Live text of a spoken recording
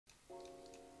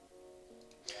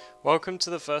Welcome to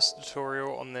the first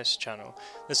tutorial on this channel.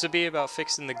 This will be about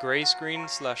fixing the grey screen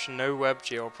 / no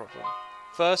Webgl problem.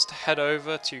 First, head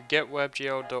over to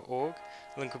getwebgl.org,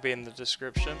 link will be in the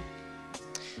description,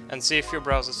 and see if your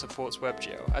browser supports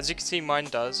Webgl. As you can see, mine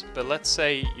does, but let's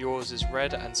say yours is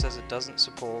red and says it doesn't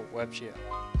support Webgl.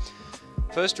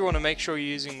 First, you want to make sure you're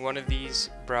using one of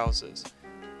these browsers: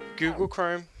 Google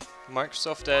Chrome,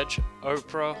 Microsoft Edge,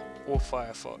 Opera, or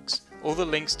Firefox. All the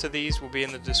links to these will be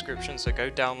in the description, so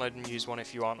go download and use one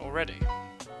if you aren't already.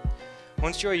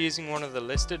 Once you are using one of the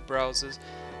listed browsers,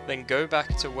 then go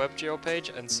back to Webgl page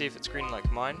and see if it's green like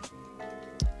mine.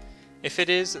 If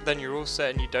it is, then you're all set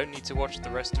and you don't need to watch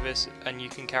the rest of this, and you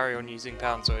can carry on using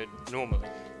Panzoid normally.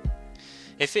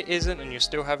 If it isn't and you're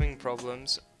still having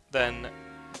problems, then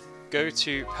go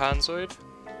to Panzoid.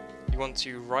 You want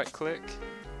to right click,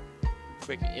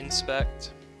 click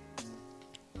Inspect,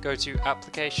 go to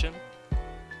Application,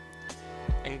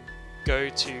 and go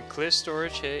to Clear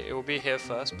Storage here. It will be here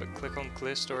first, but click on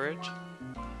Clear Storage,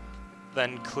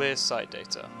 then Clear Site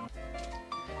Data.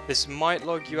 This might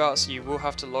log you out, so you will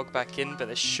have to log back in, but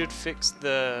this should fix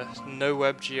the no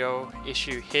Webgl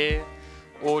issue here,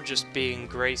 or just being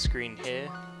grey screen here.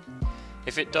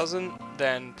 If it doesn't,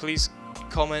 then please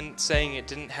comment saying it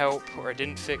didn't help or it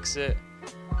didn't fix it,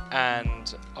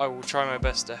 and I will try my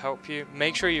best to help you.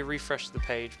 Make sure you refresh the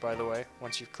page, by the way,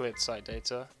 once you've cleared site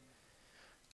data.